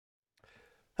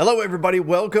Hello, everybody.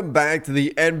 Welcome back to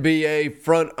the NBA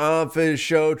Front Office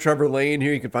Show. Trevor Lane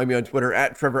here. You can find me on Twitter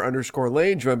at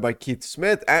Trevor_Lane, joined by Keith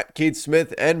Smith at Keith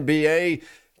Smith NBA.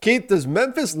 Keith, does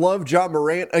Memphis love Ja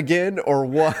Morant again or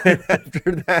what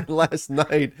after that last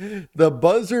night? The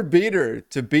buzzer beater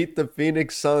to beat the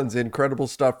Phoenix Suns. Incredible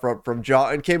stuff from Ja,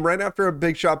 and came right after a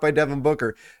big shot by Devin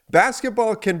Booker.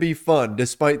 Basketball can be fun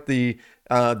despite the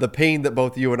pain that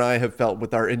both you and I have felt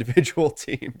with our individual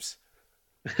teams.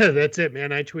 That's it,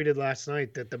 man. I tweeted last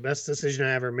night that the best decision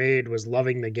I ever made was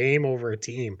loving the game over a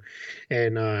team,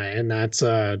 and that's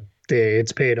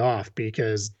it's paid off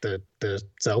because the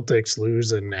Celtics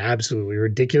lose in absolutely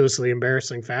ridiculously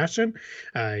embarrassing fashion.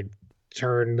 I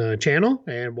turned the channel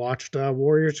and watched Suns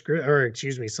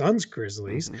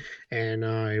Grizzlies, Mhm. and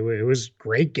it was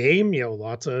great game.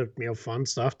 Lots of fun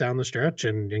stuff down the stretch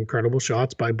and incredible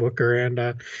shots by Booker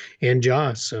and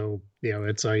Ja. So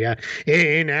it's yeah.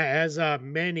 And as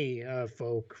many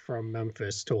folk from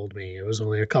Memphis told me, it was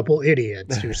only a couple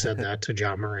idiots who said that to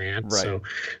John Morant. Right.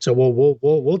 So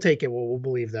we'll take it. We'll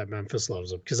believe that Memphis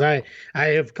loves him because I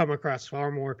have come across far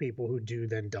more people who do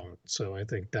than don't. So I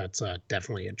think that's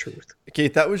definitely a truth.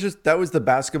 Keith, that was the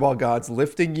basketball gods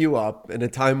lifting you up in a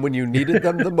time when you needed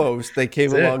them the most. They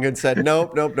came That's it. along and said,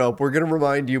 "Nope, nope, nope. We're going to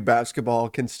remind you basketball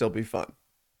can still be fun."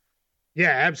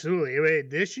 Yeah, absolutely.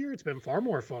 This year it's been far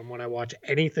more fun when I watch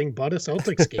anything but a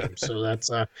Celtics game. So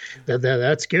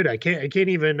that's good. I can't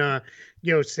even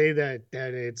say that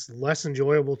it's less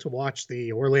enjoyable to watch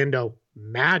the Orlando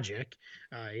Magic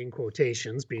in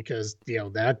quotations because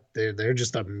that they're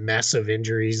just a mess of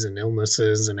injuries and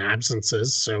illnesses and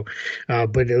absences. So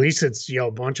but at least it's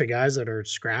a bunch of guys that are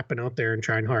scrapping out there and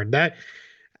trying hard.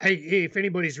 If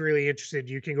anybody's really interested,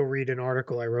 you can go read an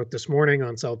article I wrote this morning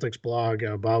on Celtics blog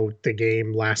about the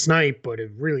game last night, but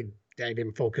I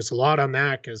didn't focus a lot on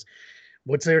that because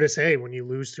what's there to say when you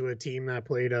lose to a team that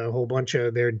played a whole bunch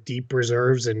of their deep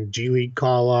reserves and G League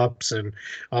call ups and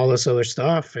all this other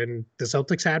stuff? And the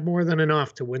Celtics had more than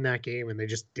enough to win that game, and they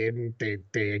just didn't.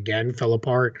 They again fell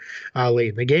apart late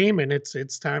in the game, and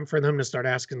it's time for them to start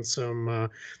asking some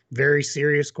very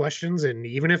serious questions. And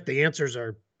even if the answers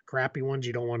are crappy ones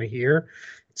you don't want to hear.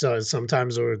 So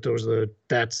sometimes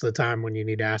that's the time when you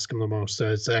need to ask them the most.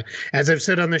 So as I've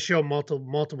said on the show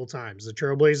multiple times, the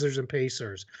Trailblazers and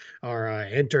Pacers are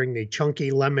entering the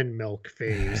chunky lemon milk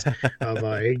phase of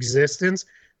existence.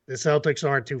 The Celtics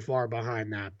aren't too far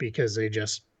behind that because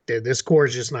this core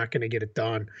is just not going to get it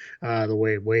done the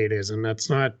way it is, and that's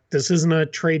not. This isn't a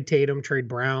trade Tatum, trade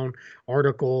Brown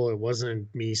article. It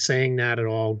wasn't me saying that at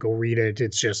all. Go read it.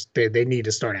 It's just they need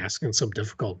to start asking some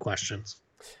difficult questions.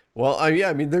 Well, yeah,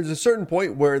 I mean, there's a certain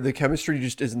point where the chemistry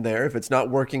just isn't there. If it's not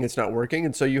working, it's not working,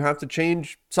 and so you have to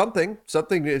change something.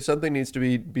 Something needs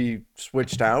to be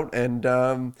switched out, and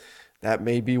that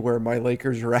may be where my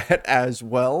Lakers are at as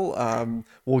well.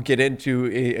 We'll get into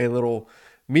a little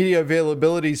media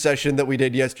availability session that we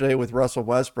did yesterday with Russell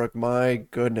Westbrook. My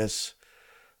goodness.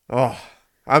 Oh,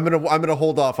 I'm gonna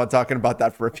hold off on talking about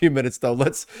that for a few minutes though.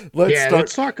 Let's Yeah, start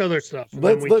let's talk other stuff, and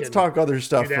then let's we let's can talk other do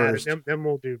stuff that, and first. then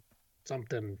we'll do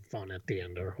something fun at the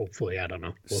end, or hopefully, I don't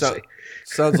know. We'll see. So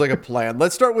sounds like a plan.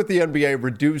 Let's start with the NBA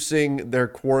reducing their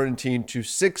quarantine to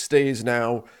 6 days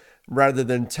now rather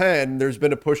than 10. There's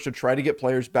been a push to try to get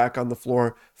players back on the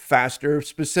floor faster,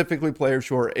 specifically players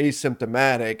who are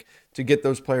asymptomatic, to get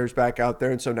those players back out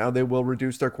there. And so now they will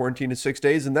reduce their quarantine to 6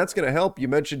 days, and that's going to help. You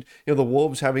mentioned, the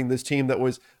Wolves having this team that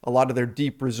was a lot of their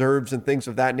deep reserves and things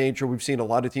of that nature. We've seen a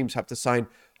lot of teams have to sign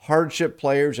hardship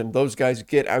players, and those guys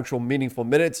get actual meaningful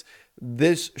minutes.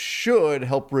 This should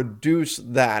help reduce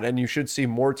that, and you should see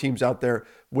more teams out there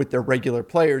with their regular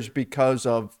players because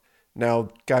of now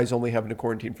guys only having to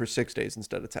quarantine for 6 days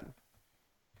instead of 10.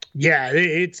 Yeah,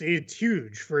 it's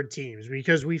huge for teams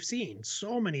because we've seen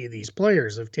so many of these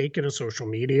players have taken to social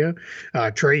media.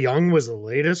 Trey Young was the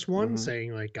latest one Mm-hmm.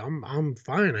 saying like I'm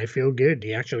fine, I feel good.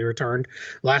 He actually returned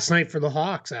last night for the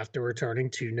Hawks after returning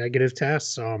to negative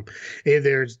tests. If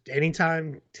there's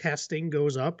anytime testing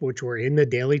goes up, which we're in the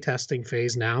daily testing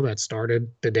phase now, that started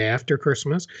the day after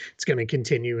Christmas. It's going to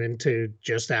continue into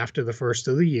just after the first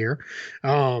of the year.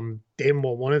 And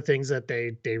one of the things that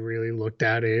they really looked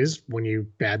at is when you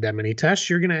add that many tests,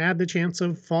 you're going to add the chance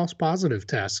of false positive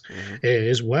tests Mm-hmm.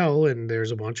 as well. And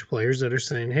there's a bunch of players that are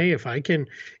saying, "Hey, if I can,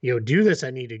 do this, I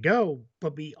need to go."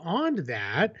 But beyond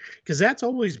that, because that's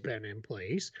always been in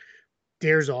place,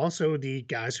 there's also the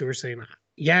guys who are saying,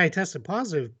 "Yeah, I tested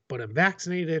positive, but I'm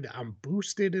vaccinated, I'm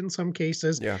boosted in some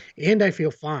cases, Yeah. and I feel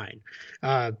fine."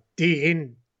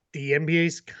 The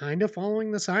NBA's kind of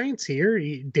following the science here.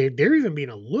 They're even being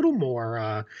a little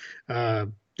more, but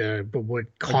what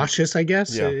Ag- cautious, I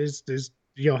guess, yeah. is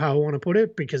how I want to put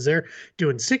it, because they're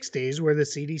doing 6 days where the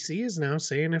CDC is now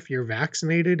saying if you're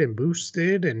vaccinated and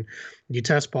boosted and you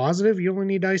test positive, you only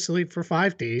need to isolate for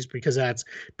 5 days, because that's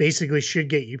basically should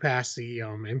get you past the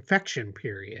infection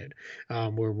period,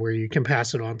 where you can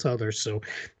pass it on to others. So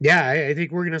yeah, I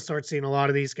think we're going to start seeing a lot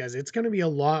of these guys. It's going to be a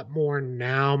lot more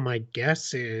now. My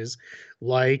guess is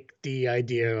like the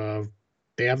idea of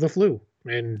they have the flu,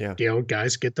 and Yeah.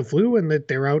 guys get the flu and that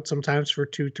they're out sometimes for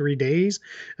 2-3 days,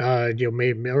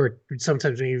 maybe, or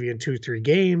sometimes maybe in 2-3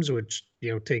 games, which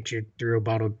takes you through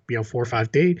about a 4 or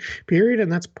 5 day period,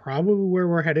 and that's probably where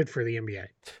we're headed for the NBA.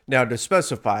 Now, to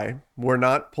specify, we're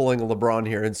not pulling a LeBron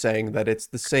here and saying that it's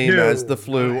the same as the No,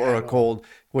 flu not or a at all. cold.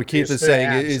 What Keith It's is the saying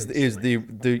absence is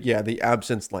length. the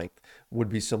absence length would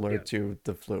be similar Yeah, to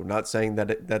the flu. Not saying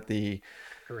that that the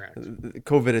correct.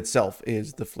 COVID itself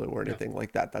is the flu or No. anything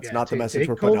like that. That's Yeah, not the message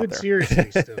we're take putting out COVID there.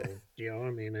 seriously still. I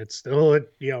mean, it's still, I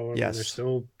mean, there's Yes.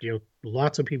 still,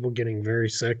 lots of people getting very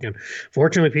sick, and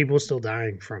fortunately people are still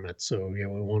dying from it. So, we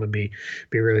want to be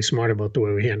really smart about the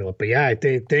way we handle it. But yeah, I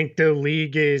think the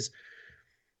league is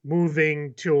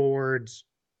moving towards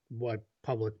what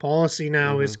public policy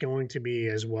now Hmm. is going to be,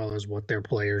 as well as what their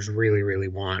players really, really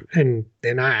want. And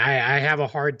I have a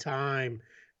hard time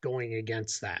going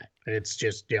against that. It's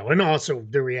just, and also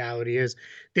the reality is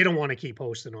they don't want to keep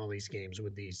hosting all these games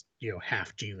with these,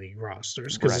 half G League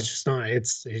rosters, because Right. it's just not,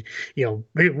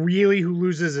 it really, who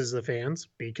loses is the fans,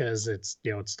 because it's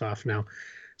tough. Now,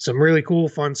 some really cool,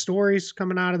 fun stories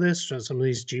coming out of this. So some of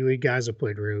these G League guys have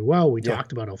played really well. We Yeah.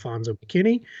 talked about Alfonso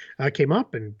McKinney, came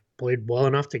up and played well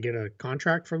enough to get a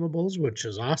contract from the Bulls, which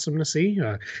is awesome to see.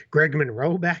 Greg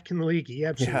Monroe back in the league, he Yeah.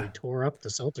 absolutely tore up the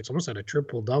Celtics, almost had a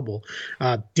triple double.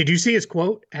 Did you see his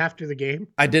quote after the game?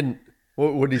 I didn't.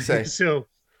 What did he say? so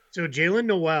so Jalen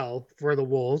Noel for the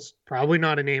Wolves, probably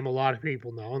not a name a lot of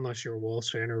people know unless you're a Wolves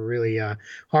fan or a really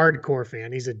hardcore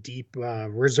fan. He's a deep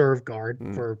reserve guard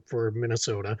Mm. for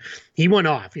Minnesota. He went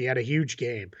off. He had a huge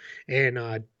game, and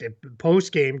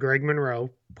post game, Greg Monroe,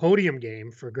 podium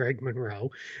game for Greg Monroe,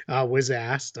 was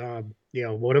asked,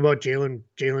 what about Jalen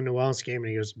Noel's game?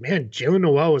 And he goes, man, Jalen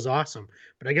Noel was awesome,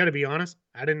 but I got to be honest,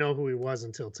 I didn't know who he was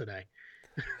until today.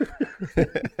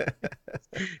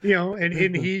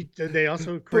 And they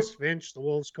also, But Chris Finch, the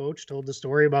Wolves coach, told the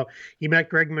story about he met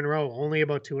Greg Monroe only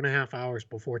about 2.5 hours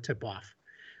before tip off.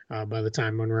 By the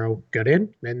time Monroe got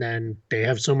in, and then they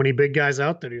have so many big guys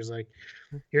out that he was like,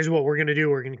 here's what we're going to do.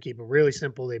 We're going to keep it really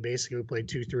simple. They basically played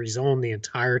 2-3 zone the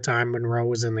entire time Monroe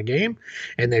was in the game,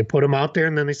 and they put him out there.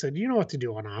 And then they said, you know what to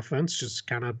do on offense, just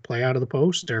kind of play out of the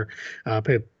post, or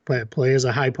play as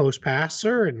a high post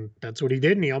passer. And that's what he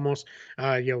did. And he almost,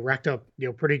 racked up,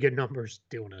 pretty good numbers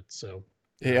doing it. So,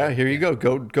 yeah, here you yeah,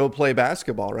 go. Go play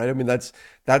basketball, right? I mean, that's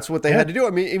what they yeah, had to do. I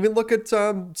mean, even look at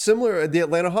similar the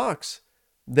Atlanta Hawks.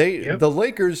 yep. The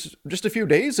Lakers just a few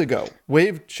days ago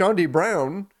waived Shawnee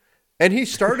Brown, and he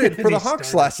started And for he the Hawks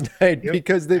started. last night Yep.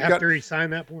 because they've got, After he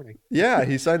signed that morning. yeah,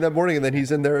 he signed that morning, and then Yeah.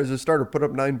 he's in there as a starter, put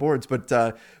up 9 boards. But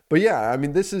yeah, I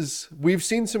mean, we've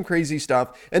seen some crazy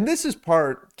stuff, and this is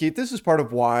part, Keith. This is part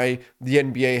of why the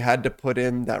NBA had to put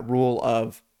in that rule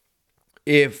of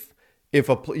if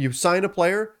you sign a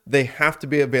player, they have to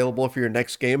be available for your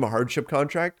next game, a hardship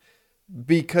contract,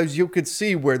 because you could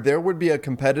see where there would be a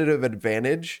competitive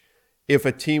advantage if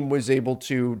a team was able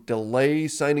to delay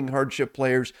signing hardship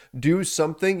players, do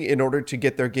something in order to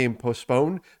get their game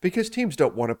postponed, because teams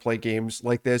don't want to play games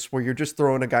like this where you're just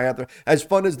throwing a guy out there. As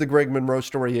fun as the Greg Monroe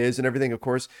story is and everything, of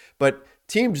course, but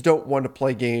teams don't want to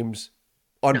play games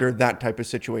No. under that type of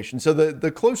situation. So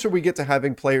the closer we get to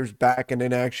having players back and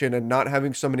in action and not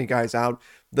having so many guys out,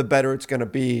 the better it's going to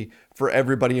be for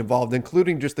everybody involved,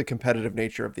 including just the competitive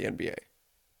nature of the NBA.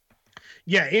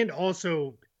 Yeah, and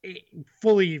also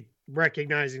fully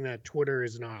recognizing that Twitter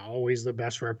is not always the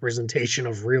best representation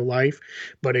of real life,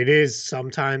 but it is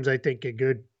sometimes, I think, a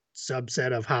good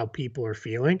subset of how people are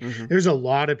feeling. Mm-hmm. There's a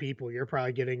lot of people, you're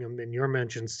probably getting them in your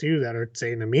mentions too, that are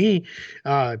saying to me,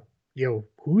 uh,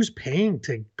 who's paying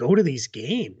to go to these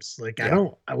games? Like, Yeah.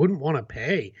 I wouldn't want to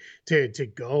pay to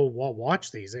go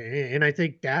watch these. And I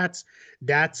think that's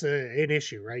an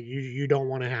issue, right? You don't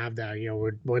want to have that,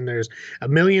 when there's a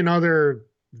million other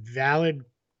valid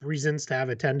reasons to have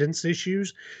attendance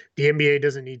issues. The NBA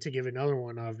doesn't need to give another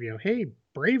one of, hey,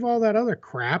 brave all that other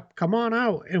crap. Come on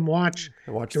out and watch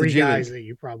I watched the three G guys League. that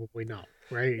you probably know.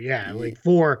 Right. Yeah. Like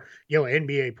for,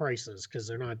 NBA prices, because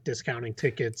they're not discounting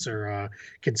tickets or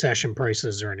concession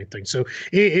prices or anything. So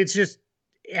it's just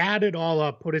add it all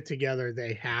up, put it together.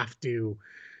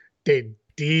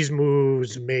 These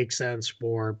moves make sense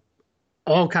for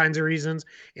all kinds of reasons.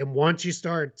 And once you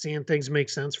start seeing things make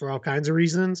sense for all kinds of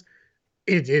reasons,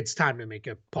 it's time to make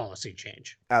a policy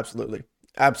change. Absolutely.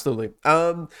 Absolutely.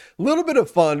 Little bit of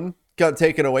fun got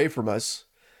taken away from us.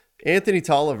 Anthony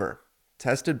Tolliver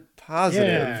tested Yeah,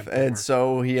 positive, and bummer.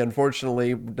 so he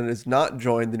unfortunately does not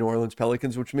join the New Orleans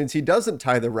Pelicans, which means he doesn't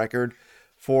tie the record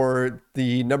for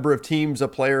the number of teams a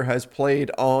player has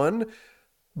played on.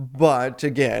 But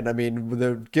again, I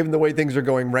mean, given the way things are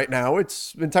going right now,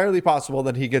 it's entirely possible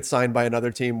that he gets signed by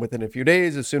another team within a few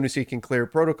days as soon as he can clear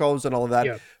protocols and all of that.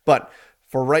 Yeah. But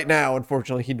for right now,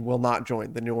 unfortunately, he will not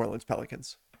join the New Orleans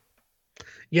Pelicans.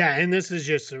 Yeah, and this is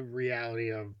just a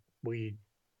reality of we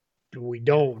we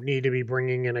don't need to be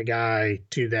bringing in a guy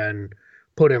to then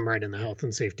put him right in the health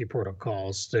and safety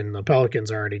protocols. And the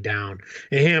Pelicans are already down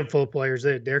a handful of players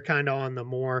that they're kind of on the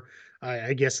more,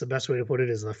 I guess the best way to put it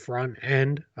is the front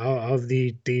end of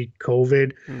the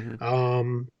COVID Mm-hmm.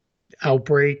 um,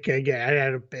 outbreak.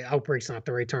 Again, outbreak's not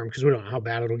the right term because we don't know how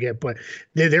bad it'll get, but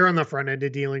they're on the front end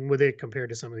of dealing with it compared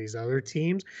to some of these other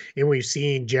teams. And we've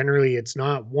seen generally it's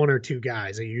not one or two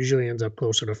guys. It usually ends up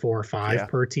closer to 4 or 5 Yeah.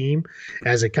 per team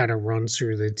as it kind of runs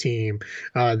through the team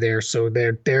there. So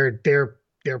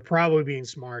they're probably being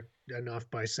smart enough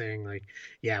by saying like,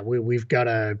 yeah, we've got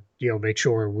to make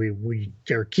sure we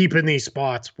are keeping these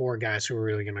spots for guys who are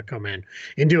really going to come in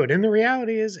and do it. And the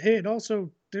reality is, it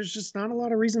also there's just not a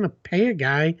lot of reason to pay a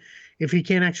guy if he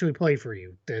can't actually play for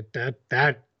you.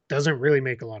 That doesn't really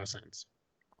make a lot of sense.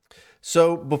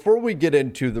 So before we get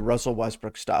into the Russell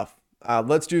Westbrook stuff,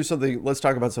 let's do something. Let's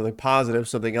talk about something positive,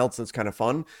 something else that's kind of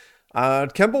fun.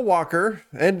 Kemba Walker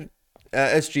and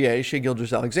SGA, Shea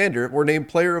Gilgeous-Alexander, were named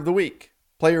Player of the Week.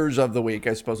 Players of the Week,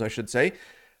 I suppose I should say.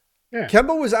 Yeah.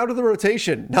 Kemba was out of the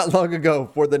rotation not long ago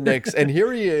for the Knicks, and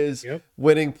here he is Yep.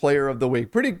 winning Player of the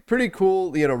Week. Pretty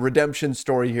cool, redemption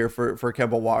story here for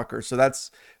Kemba Walker. So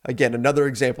that's again another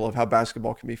example of how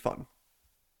basketball can be fun.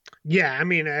 Yeah, I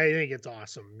mean, I think it's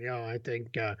awesome. I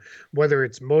think whether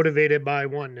it's motivated by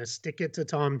wanting to stick it to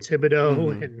Tom Thibodeau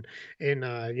Mm-hmm.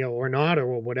 and or not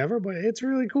or whatever, but it's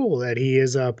really cool that he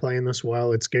is playing this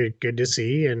well. It's good to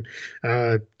see, and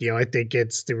I think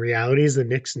it's the reality is the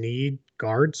Knicks need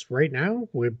guards right now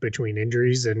with between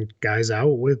injuries and guys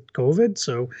out with COVID.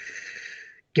 So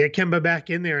get Kemba back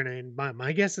in there, and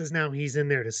my guess is now he's in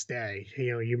there to stay.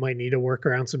 You might need to work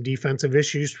around some defensive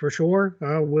issues for sure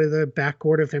with a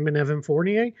backcourt of him and Evan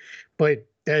Fournier, but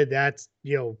that's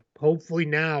hopefully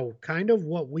now kind of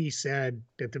what we said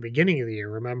at the beginning of the year.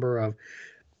 Remember, of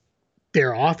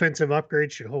their offensive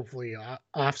upgrade should hopefully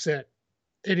offset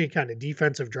any kind of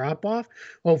defensive drop off.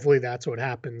 Hopefully that's what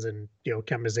happens, and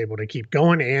Kemba's able to keep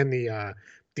going, and the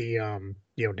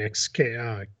Knicks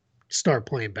start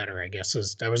playing better. I guess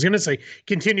is I was going to say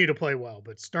continue to play well,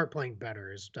 but start playing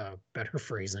better is better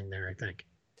phrasing there, I think.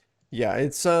 Yeah,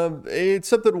 it's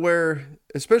something where,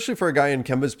 especially for a guy in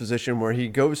Kemba's position, where he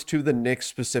goes to the Knicks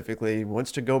specifically,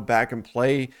 wants to go back and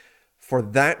play for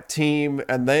that team,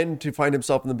 and then to find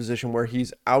himself in the position where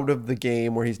he's out of the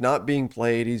game, where he's not being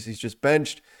played, he's just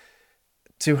benched.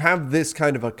 To have this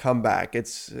kind of a comeback,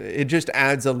 it just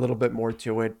adds a little bit more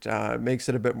to it, makes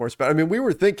it a bit more special. I mean, we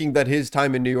were thinking that his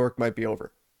time in New York might be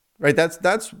over, right? That's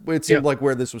it seemed Yep. like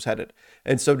where this was headed,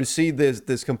 and so to see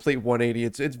this complete 180,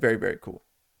 it's very very cool.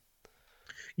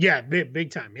 Yeah,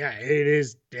 big time. Yeah, it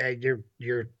is. Yeah,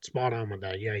 you're spot on with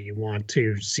that. Yeah, you want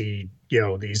to see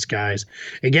these guys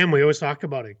again. We always talk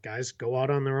about it. Guys go out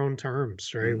on their own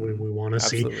terms, right? We Hmm. we want to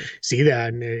Absolutely, see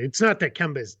that, and it's not that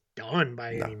Kemba's done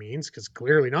by no. any means, because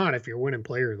clearly not. If you're winning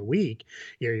Player of the Week,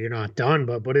 you're not done.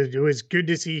 But it was good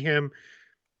to see him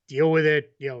deal with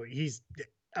it. He's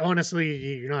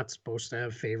honestly, you're not supposed to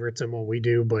have favorites in what we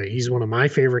do, but he's one of my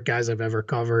favorite guys I've ever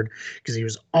covered because he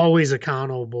was always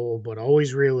accountable, but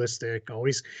always realistic,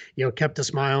 always, kept a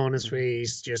smile on his Mhm.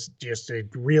 face, just a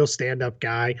real stand-up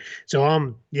guy. So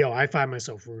I find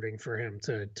myself rooting for him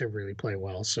to really play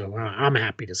well. So I'm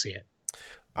happy to see it.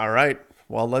 All right,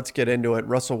 well, let's get into it.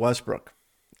 Russell Westbrook.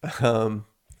 Um,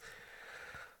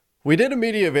 We did a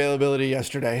media availability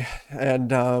yesterday,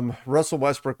 and Russell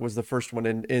Westbrook was the first one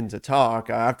in to talk.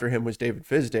 After him was David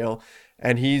Fizdale,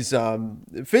 and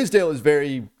Fizdale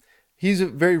is he's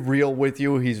very real with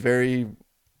you. He's very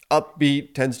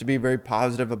upbeat, tends to be very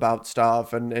positive about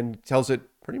stuff, and tells it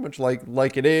pretty much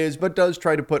like it is, but does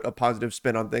try to put a positive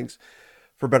spin on things,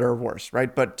 for better or worse,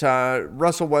 right? But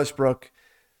Russell Westbrook,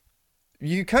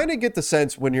 you kind of get the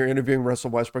sense when you're interviewing Russell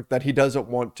Westbrook that he doesn't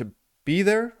want to be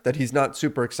there, that he's not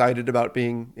super excited about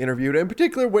being interviewed, in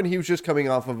particular when he was just coming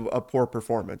off of a poor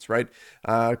performance, right?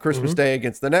 Christmas Hmm. Day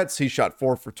against the Nets, he shot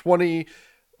 4 for 20.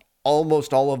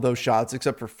 Almost all of those shots,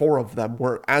 except for 4 of them,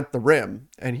 were at the rim,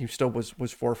 and he still was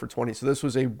 4 for 20. So this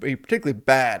was a particularly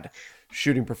bad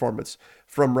shooting performance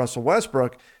from Russell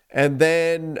Westbrook. And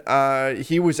then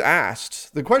he was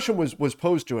asked, the question was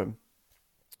posed to him.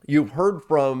 You've heard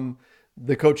from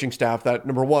the coaching staff that,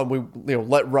 number one, we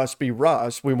let Russ be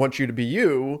Russ. We want you to be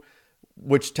you,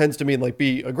 which tends to mean like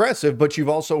be aggressive. But you've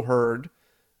also heard,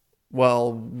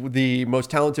 well, the most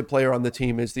talented player on the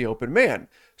team is the open man.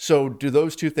 So do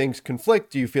those two things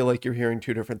conflict? Do you feel like you're hearing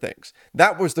two different things?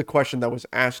 That was the question that was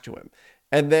asked to him.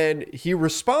 And then he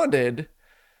responded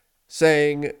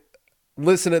saying,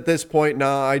 listen, at this point,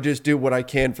 nah, I just do what I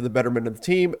can for the betterment of the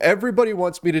team. Everybody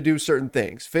wants me to do certain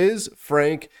things. Fizz,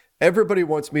 Frank, everybody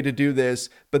wants me to do this,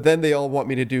 but then they all want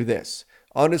me to do this.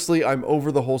 Honestly, I'm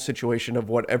over the whole situation of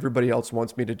what everybody else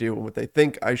wants me to do and what they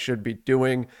think I should be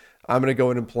doing. I'm going to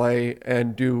go in and play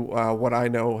and do what I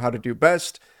know how to do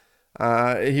best.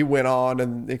 He went on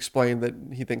and explained that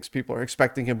he thinks people are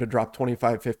expecting him to drop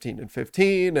 25, 15, and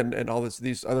 15 and all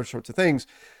these other sorts of things.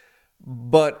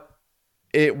 But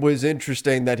it was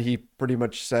interesting that he pretty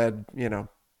much said,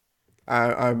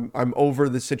 I'm over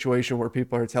the situation where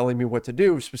people are telling me what to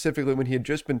do, specifically when he had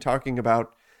just been talking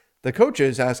about the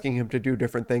coaches asking him to do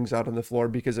different things out on the floor,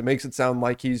 because it makes it sound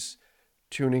like he's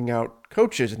tuning out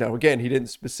coaches. Now, again, he didn't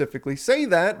specifically say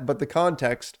that, but the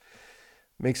context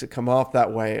makes it come off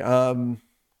that way.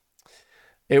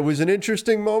 It was an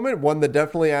interesting moment, one that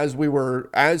definitely,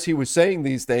 as he was saying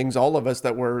these things, all of us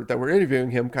that were interviewing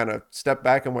him kind of stepped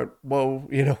back and went, whoa,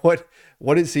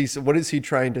 what is he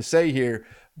trying to say here?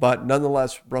 But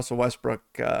nonetheless, Russell Westbrook,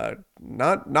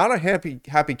 not a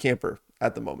happy camper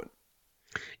at the moment.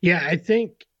 Yeah, I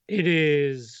think it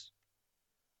is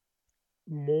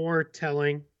more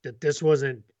telling that this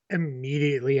wasn't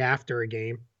immediately after a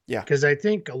game. Yeah. Because I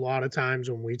think a lot of times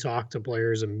when we talk to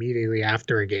players immediately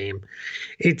after a game,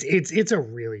 it's a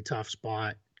really tough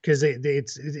spot, because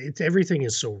it's everything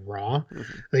is so raw.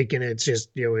 Mm-hmm. Like, and it's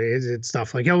just, it's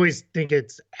tough. Like, I always think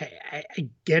I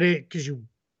get it, because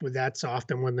that's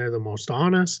often when they're the most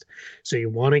honest. So you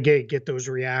want to get those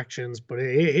reactions, but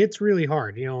it's really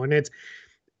hard,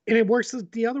 and it works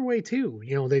the other way too.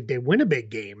 They win a big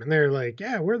game and they're like,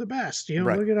 yeah, we're the best.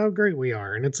 Right. Look at how great we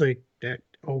are. And it's like,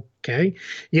 okay,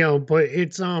 but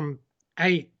it's so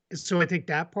I think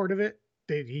that part of it,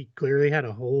 that he clearly had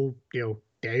a whole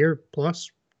day or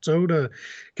plus so to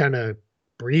kind of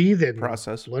breathe and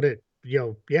process, let it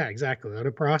yeah, exactly, let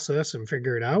it process and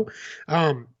figure it out.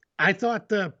 I thought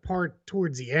the part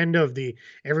towards the end of the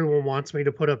everyone wants me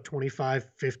to put up 25,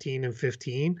 15, and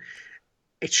 15,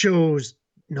 it shows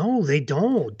no, they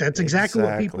don't. That's exactly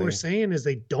what people are saying, is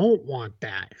they don't want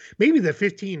that. Maybe the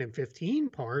 15 and 15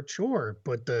 part, sure,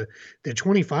 but the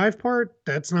 25 part,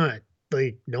 that's not,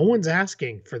 like, no one's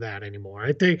asking for that anymore.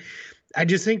 I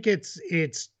just think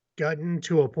it's gotten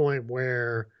to a point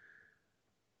where,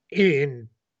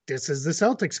 this is the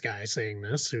Celtics guy saying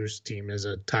this, whose team is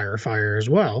a tire fire as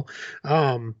well.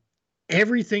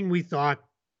 Everything we thought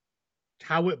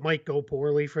how it might go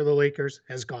poorly for the Lakers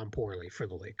has gone poorly for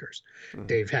the Lakers. Mm-hmm.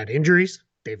 They've had injuries,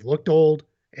 they've looked old,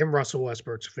 and Russell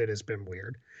Westbrook's fit has been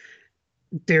weird.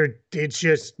 It's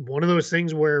just one of those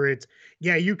things where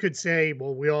you could say,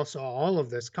 well, we all saw all of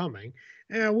this coming.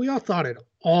 We all thought it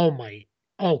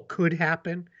all could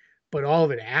happen, but all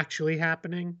of it actually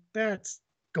happening, that's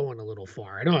going a little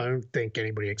far. I don't think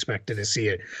anybody expected to see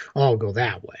it all go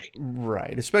that way.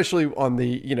 Right. Especially on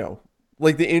the,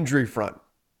 like the injury front.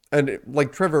 And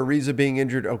like Trevor Ariza being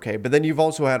injured, okay. But then you've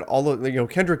also had all of,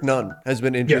 Kendrick Nunn has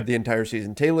been injured the entire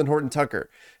season. Taylor Horton-Tucker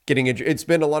getting injured. It's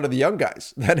been a lot of the young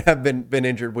guys that have been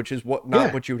injured, which is what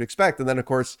you would expect. And then, of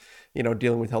course,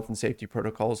 dealing with health and safety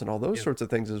protocols and all those sorts of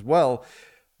things as well.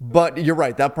 But you're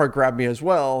right. That part grabbed me as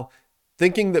well.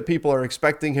 Thinking that people are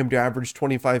expecting him to average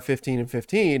 25, 15, and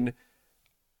 15,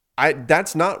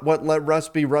 that's not what let Russ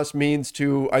be Russ means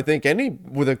to, I think,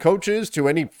 with the coaches, to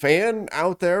any fan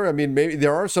out there. I mean, maybe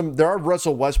there are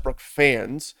Russell Westbrook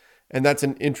fans, and that's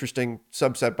an interesting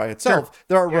subset by itself. Sure.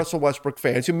 There are Russell Westbrook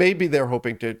fans who maybe they're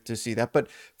hoping to see that. But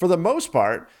for the most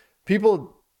part,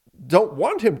 people don't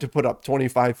want him to put up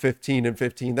 25, 15, and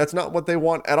 15. That's not what they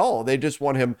want at all. They just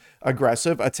want him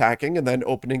aggressive, attacking, and then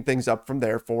opening things up from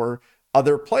there for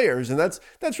other players. And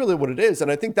that's really what it is.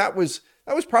 And I think that was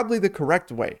probably the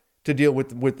correct way to deal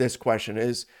with this question,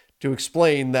 is to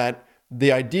explain that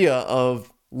the idea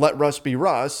of let Russ be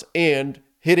Russ and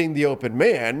hitting the open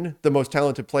man, the most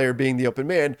talented player being the open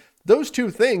man, those two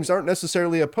things aren't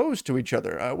necessarily opposed to each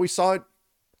other. We saw it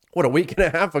what, a week and a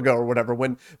half ago or whatever,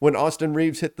 when Austin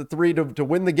Reeves hit the three to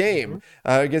win the Mm-hmm. game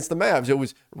against the Mavs. It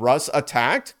was Russ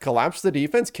attacked, collapsed the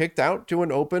defense, kicked out to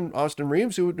an open Austin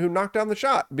Reeves who knocked down the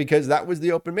shot because that was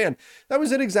the open man. That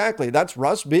was it exactly. That's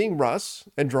Russ being Russ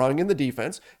and drawing in the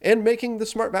defense and making the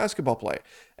smart basketball play.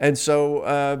 And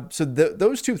so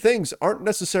those two things aren't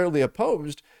necessarily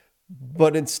opposed,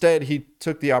 but instead he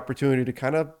took the opportunity to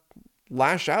kind of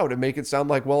lash out and make it sound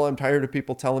like, well, I'm tired of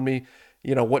people telling me,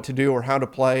 what to do or how to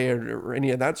play or any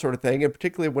of that sort of thing. And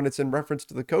particularly when it's in reference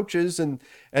to the coaches. And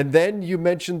then you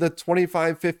mentioned the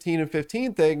 25, 15 and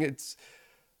 15 thing.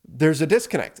 There's a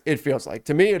disconnect. It feels like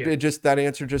to me, it just, that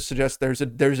answer just suggests there's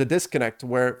a disconnect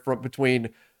between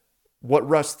what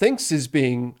Russ thinks is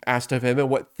being asked of him and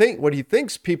what he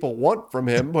thinks people want from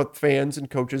him, what fans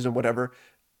and coaches and whatever,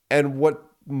 and what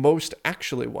most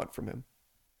actually want from him.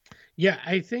 Yeah,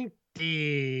 I think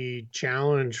the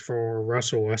challenge for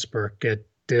Russell Westbrook at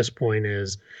this point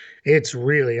is it's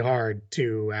really hard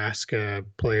to ask a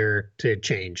player to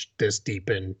change this deep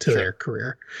into their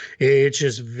career. It's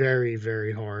just very,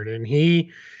 very hard. And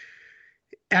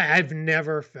I've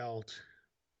never felt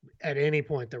at any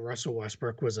point that Russell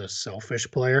Westbrook was a selfish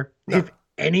player. No. If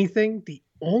anything, the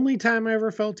only time I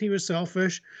ever felt he was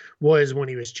selfish was when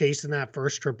he was chasing that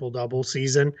first triple-double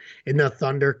season, and the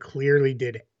Thunder clearly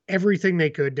did everything they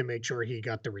could to make sure he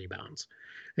got the rebounds,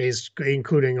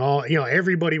 including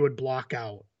everybody would block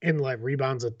out and let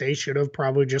rebounds that they should have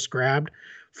probably just grabbed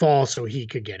fall so he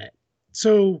could get it.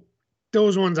 So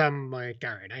those ones I'm like,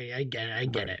 all right, I get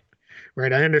it.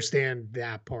 Right. I understand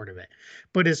that part of it.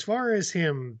 But as far as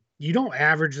him, you don't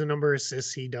average the number of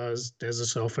assists he does as a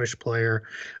selfish player.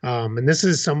 And this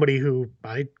is somebody who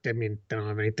I mean, don't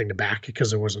have anything to back it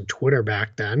because there wasn't Twitter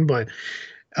back then, but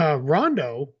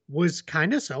Rondo was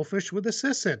kind of selfish with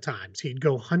assists at times. He'd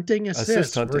go hunting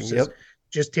assists versus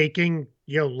just taking,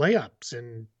 layups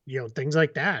and, things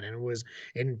like that.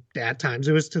 And at times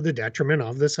it was to the detriment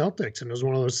of the Celtics. And it was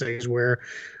one of those things where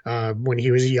when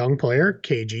he was a young player,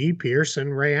 KG, Pierce,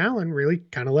 and Ray Allen really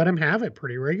kind of let him have it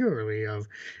pretty regularly of,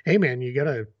 hey man, you got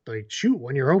to shoot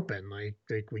when you're open. Like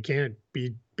we can't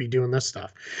be doing this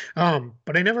stuff.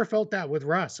 But I never felt that with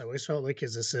Russ. I always felt like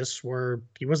his assists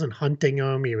he wasn't hunting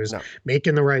them. He was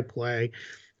making the right play.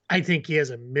 I think he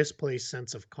has a misplaced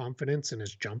sense of confidence in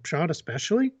his jump shot,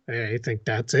 especially. I think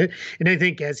that's it. And I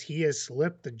think as he has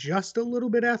slipped just a little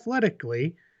bit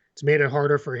athletically, it's made it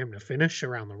harder for him to finish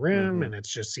around the rim. Mm-hmm. And it's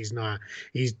just,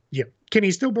 can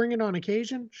he still bring it on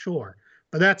occasion? Sure.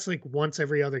 But that's like once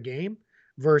every other game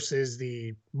versus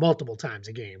the multiple times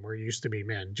a game where it used to be,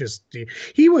 man,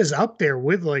 he was up there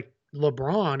with like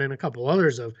LeBron and a couple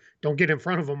others of don't get in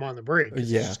front of him on the break.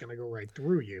 He's just going to go right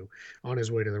through you on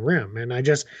his way to the rim. And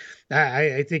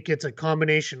I think it's a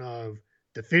combination of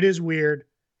the fit is weird.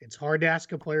 It's hard to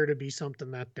ask a player to be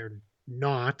something that they're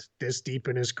not this deep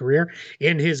in his career,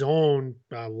 and his own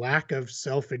lack of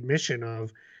self-admission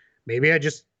of maybe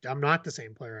I'm not the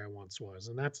same player I once was.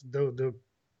 And that's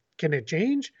can it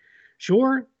change?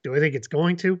 Sure. Do I think it's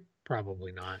going to?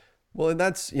 Probably not. Well, and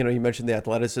that's, you mentioned the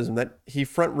athleticism that he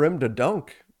front rimmed a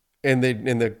dunk in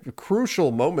the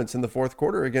crucial moments in the fourth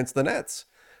quarter against the Nets.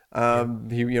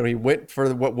 He went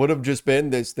for what would have just been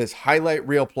this highlight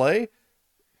reel play,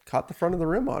 caught the front of the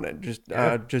rim on it.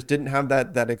 Just didn't have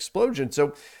that explosion.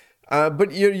 So,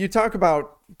 but you talk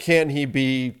about, can he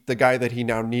be the guy that he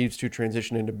now needs to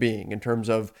transition into being in terms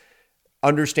of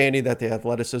understanding that the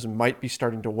athleticism might be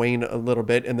starting to wane a little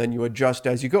bit, and then you adjust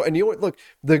as you go. And look,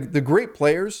 the great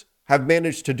players have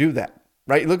managed to do that,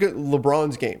 right? Look at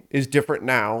LeBron's game is different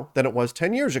now than it was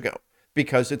 10 years ago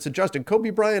because it's adjusted. Kobe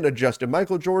Bryant adjusted,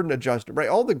 Michael Jordan adjusted, right?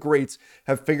 All the greats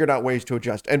have figured out ways to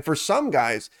adjust. And for some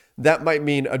guys, that might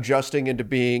mean adjusting into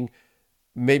being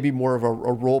maybe more of a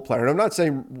role player. And I'm not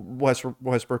saying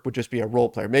Westbrook would just be a role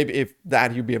player. Maybe if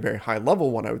that, he'd be a very high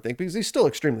level one, I would think, because he's still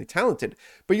extremely talented.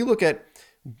 But you look at,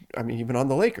 even on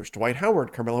the Lakers, Dwight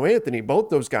Howard, Carmelo Anthony, both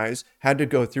those guys had to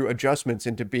go through adjustments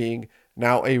into being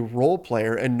now a role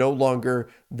player and no longer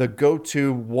the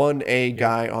go-to 1A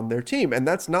guy on their team. And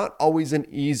that's not always an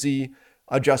easy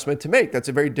adjustment to make. That's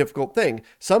a very difficult thing.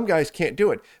 Some guys can't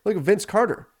do it. Look at Vince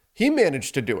Carter. He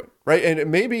managed to do it, right?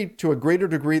 And maybe to a greater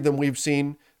degree than we've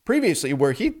seen previously,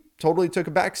 where he totally took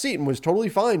a back seat and was totally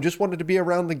fine, just wanted to be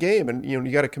around the game. And,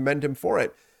 you got to commend him for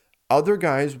it. Other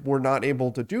guys were not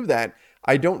able to do that.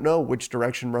 I don't know which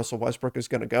direction Russell Westbrook is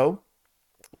going to go,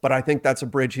 but I think that's a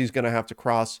bridge he's going to have to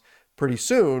cross pretty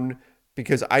soon,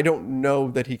 because I don't know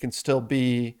that he can still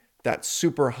be that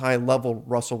super high level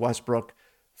Russell Westbrook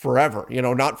forever,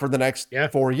 not for the next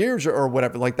 4 years or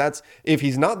whatever. Like if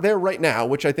he's not there right now,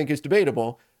 which I think is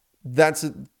debatable, that's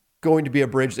going to be a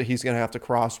bridge that he's going to have to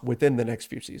cross within the next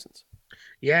few seasons.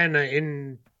 Yeah,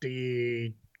 and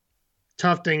the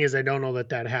tough thing is I don't know that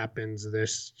that happens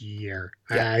this year.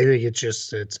 Yeah. I think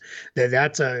it's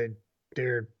that's a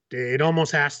there. It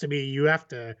almost has to be. You have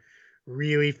to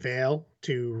really fail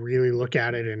to really look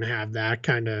at it and have that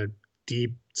kind of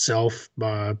deep self,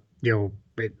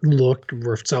 look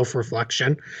self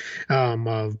reflection,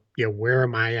 of where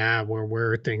am I at,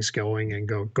 where are things going, and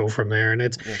go from there. And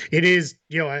Yeah. it is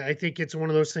I think it's one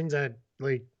of those things that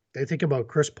like I think about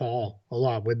Chris Paul a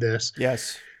lot with this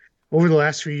Yes. over the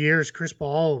last few years. Chris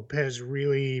Paul has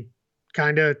really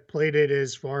kind of played it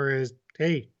as far as,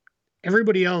 hey,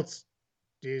 everybody else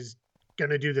is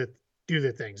gonna do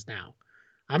the things now.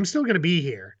 I'm still gonna be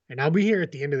here, and I'll be here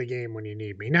at the end of the game when you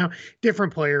need me. Now,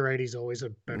 different player, right? He's always a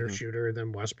better Mm-hmm. shooter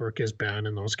than Westbrook has been,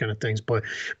 and those kind of things. But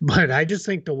I just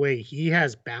think the way he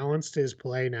has balanced his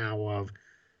play now of,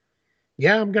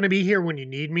 yeah, I'm going to be here when you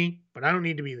need me, but I don't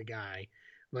need to be the guy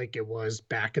like it was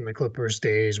back in the Clippers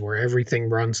days where everything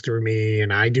runs through me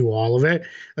and I do all of it.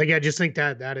 Like, I just think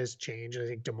that that has changed. I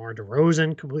think DeMar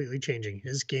DeRozan completely changing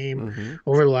his game Mm-hmm.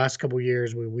 over the last couple of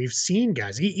years. We've seen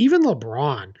guys, even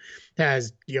LeBron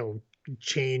has,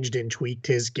 changed and tweaked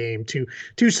his game to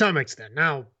some extent.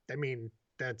 Now, I mean,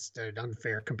 that's an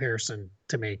unfair comparison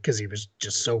to make because he was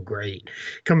just so great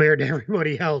compared to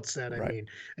everybody else. That I Right. mean,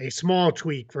 a small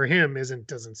tweak for him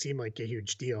doesn't seem like a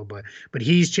huge deal, but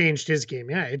he's changed his game.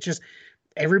 Yeah, it just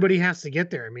everybody has to get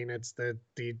there. I mean, it's the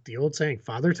old saying,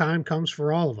 "Father time comes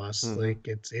for all of us." Mm-hmm. Like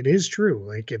it is true.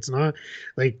 Like it's not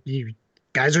like you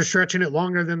guys are stretching it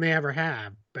longer than they ever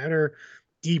have. Better,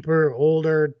 deeper,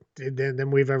 older than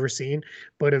we've ever seen.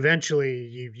 But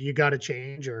eventually, you got to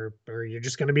change, or you're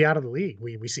just going to be out of the league.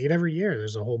 We see it every year.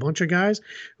 There's a whole bunch of guys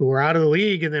who are out of the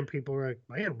league, and then people are like,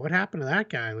 "Man, what happened to that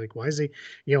guy? Like, why is he,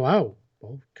 out?"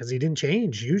 Well, because he didn't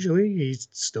change. Usually, he's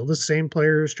still the same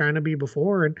player who's trying to be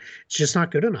before, and it's just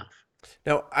not good enough.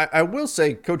 Now, I will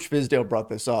say Coach Fizdale brought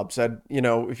this up, said,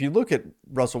 if you look at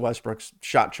Russell Westbrook's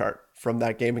shot chart from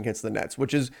that game against the Nets,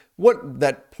 which is what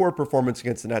that poor performance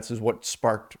against the Nets is what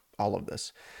sparked all of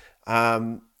this.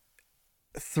 3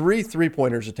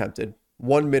 3-pointers attempted,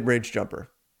 1 mid-range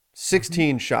jumper,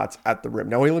 16 shots at the rim.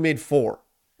 Now, he only made 4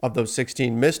 of those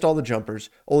 16, missed all the jumpers,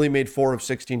 only made 4 of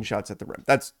 16 shots at the rim.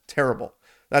 That's terrible.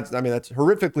 That's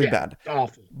horrifically bad.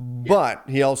 Awful. But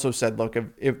he also said, look,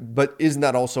 but isn't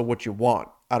that also what you want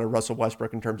out of Russell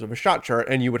Westbrook in terms of a shot chart?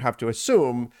 And you would have to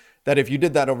assume that if you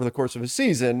did that over the course of a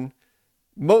season,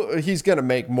 he's going to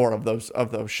make more of those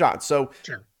shots. So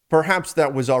Sure. perhaps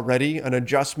that was already an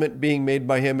adjustment being made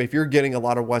by him. If you're getting a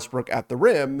lot of Westbrook at the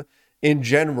rim, in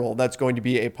general, that's going to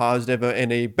be a positive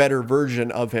and a better version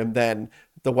of him than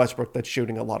the Westbrook that's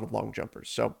shooting a lot of long jumpers.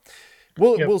 So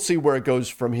we'll see where it goes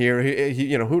from here.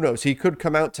 He who knows? He could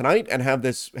come out tonight and have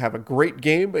a great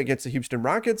game against the Houston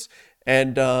Rockets,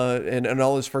 and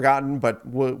all is forgotten. But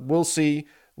we'll see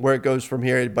where it goes from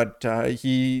here. But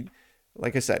he,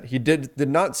 like I said, he did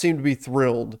not seem to be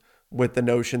thrilled with the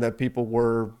notion that people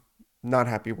were not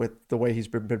happy with the way he's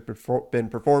been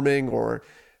performing, or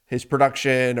his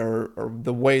production, or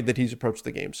the way that he's approached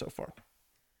the game so far.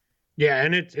 Yeah,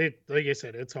 and it like I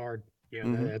said, it's hard.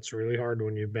 That's really hard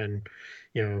when you've been,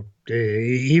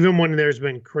 even when there's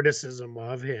been criticism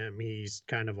of him, he's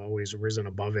kind of always risen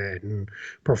above it and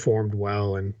performed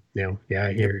well. And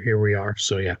here we are.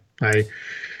 So yeah, I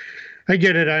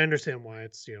get it. I understand why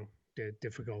it's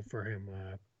difficult for him,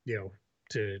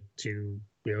 to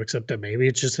accept that maybe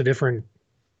it's just a different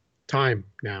time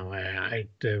now. I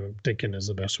thinking is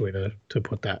the best way to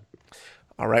put that.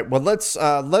 All right, well,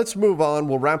 let's move on.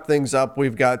 We'll wrap things up.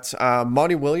 We've got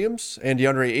Monty Williams and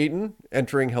DeAndre Ayton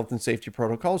entering health and safety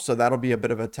protocols, so that'll be a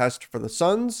bit of a test for the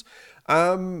Suns.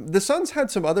 The Suns had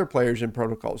some other players in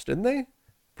protocols, didn't they,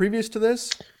 previous to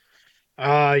this?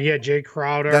 Yeah, Jay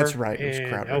Crowder. That's right, it was and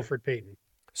Crowder. Elfrid Payton.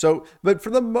 So, but for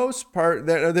the most part,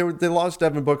 they lost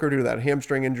Devin Booker due to that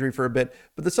hamstring injury for a bit,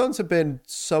 but the Suns have been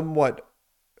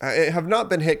have not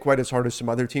been hit quite as hard as some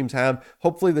other teams have.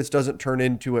 Hopefully this doesn't turn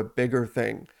into a bigger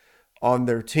thing on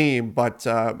their team. But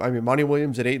Monty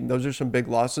Williams at 8, and those are some big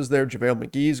losses there. JaVale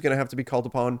McGee is going to have to be called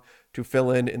upon to fill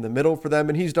in the middle for them.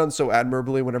 And he's done so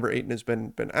admirably whenever Ayton has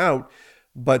been out.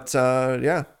 But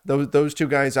those two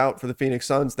guys out for the Phoenix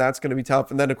Suns, that's going to be tough.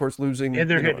 And then of course losing. And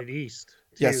they're headed east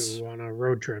too, yes, on a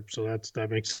road trip. So that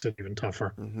makes it even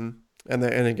tougher. Mm-hmm. And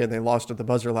again, they lost at the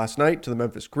buzzer last night to the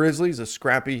Memphis Grizzlies, a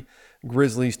scrappy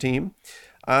Grizzlies team.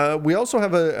 We also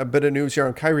have a bit of news here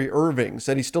on Kyrie Irving.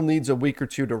 Said he still needs a week or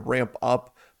two to ramp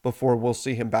up before we'll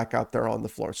see him back out there on the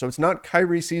floor. So it's not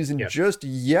Kyrie season just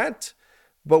yet,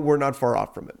 but we're not far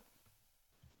off from it.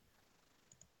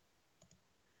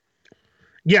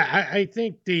 Yeah, I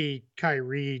think the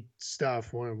Kyrie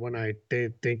stuff when I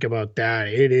think about that,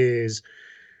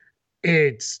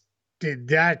 it's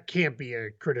that can't be a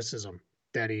criticism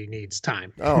that he needs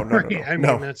time, Oh, no, no, right? no, I mean,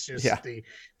 no. that's just Yeah.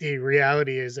 the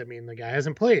reality is, I mean, the guy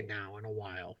hasn't played now in a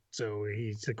while, so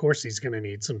he's of course he's going to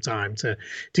need some time to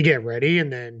get ready.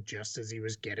 And then just as he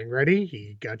was getting ready,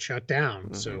 he got shut down.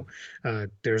 Hmm. So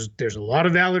there's a lot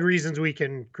of valid reasons we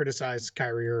can criticize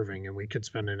Kyrie Irving, and we could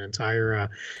spend an entire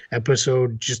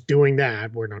episode just doing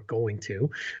that. We're not going to,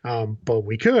 but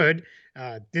we could.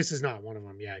 This is not one of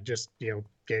them. Yeah, just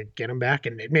get him back.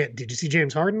 And man, did you see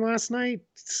James Harden last night?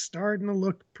 It's starting to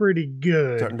look pretty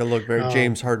good. Starting to look very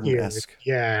James Yeah, Harden-esque.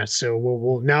 yeah. So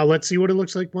we'll now let's see what it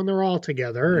looks like when they're all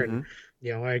together. And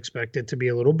Hmm. I expect it to be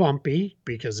a little bumpy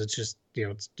because it's just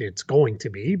it's going to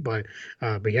be. But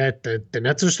yeah, the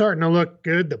Nets are starting to look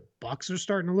good. The Bucks are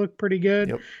starting to look pretty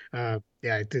good. Yep.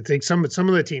 Yeah, I think some of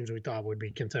the teams we thought would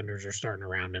be contenders are starting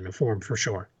around in a form for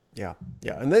sure. Yeah,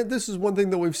 yeah, and this is one thing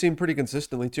that we've seen pretty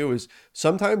consistently too. Is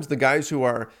sometimes the guys who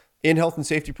are in health and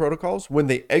safety protocols, when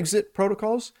they exit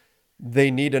protocols,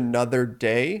 they need another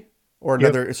day or Yep.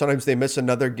 another. Sometimes they miss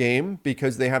another game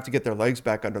because they have to get their legs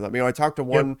back under them. Yep. I talked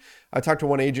to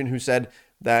one agent who said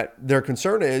that their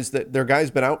concern is that their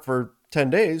guy's been out for 10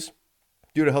 days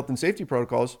due to health and safety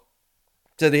protocols.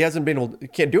 Said he hasn't been able,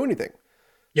 can't do anything.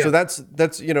 So Yep.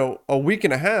 that's a week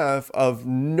and a half of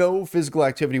no physical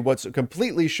activity what's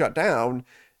completely shut down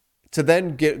to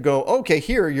then go okay,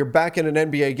 here you're back in an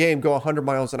NBA game, go 100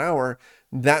 miles an hour.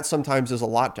 That sometimes is a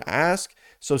lot to ask.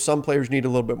 So some players need a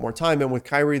little bit more time. And with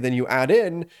Kyrie, then you add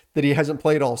in that he hasn't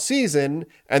played all season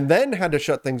and then had to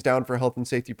shut things down for health and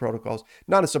safety protocols.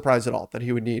 Not a surprise at all that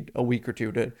he would need a week or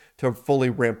two to fully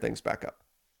ramp things back up.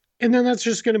 And then that's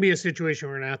just going to be a situation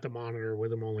we're going to have to monitor with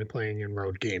them only playing in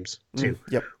road games too.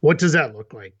 Yep. What does that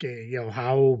look like?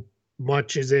 How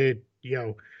much is it?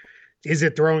 Is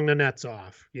it throwing the nets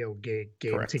off? Game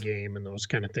to Correct. game and those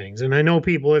kind of things. And I know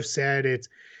people have said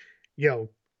you know,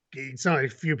 it's not a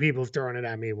few people have thrown it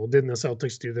at me. Well, didn't the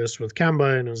Celtics do this with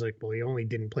Kemba? And I was like, well, he only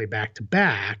didn't play back to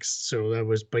backs. So that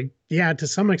was, but yeah, to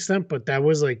some extent, but that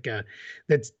was like,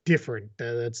 that's different.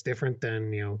 That's different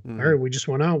than, all Hmm. right, we just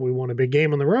went out. We won a big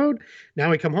game on the road. Now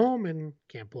we come home and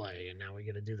can't play. And now we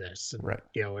got to do this. And, Right.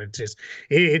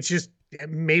 it's just,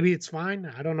 maybe it's fine.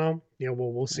 I don't know.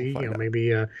 We'll We'll see. find out.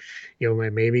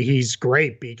 Maybe he's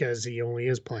great because he only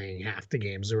is playing half the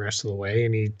games the rest of the way,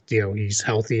 and he's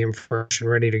healthy and fresh and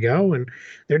ready to go, and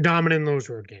they're dominant in those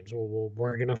road games.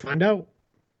 We're gonna find out.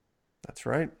 That's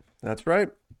right. That's right.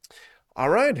 All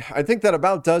right. I think that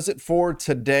about does it for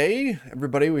today.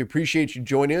 Everybody, we appreciate you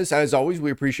joining us. As always,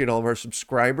 we appreciate all of our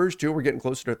subscribers too. We're getting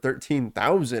closer to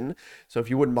 13,000. So if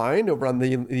you wouldn't mind, over on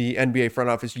the NBA Front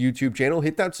Office YouTube channel,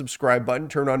 hit that subscribe button,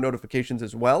 turn on notifications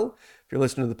as well. If you're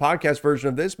listening to the podcast version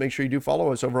of this, make sure you do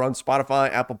follow us over on Spotify,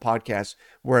 Apple Podcasts,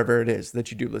 wherever it is that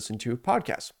you do listen to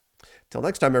podcasts. Till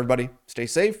next time, everybody, stay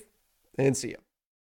safe and see you.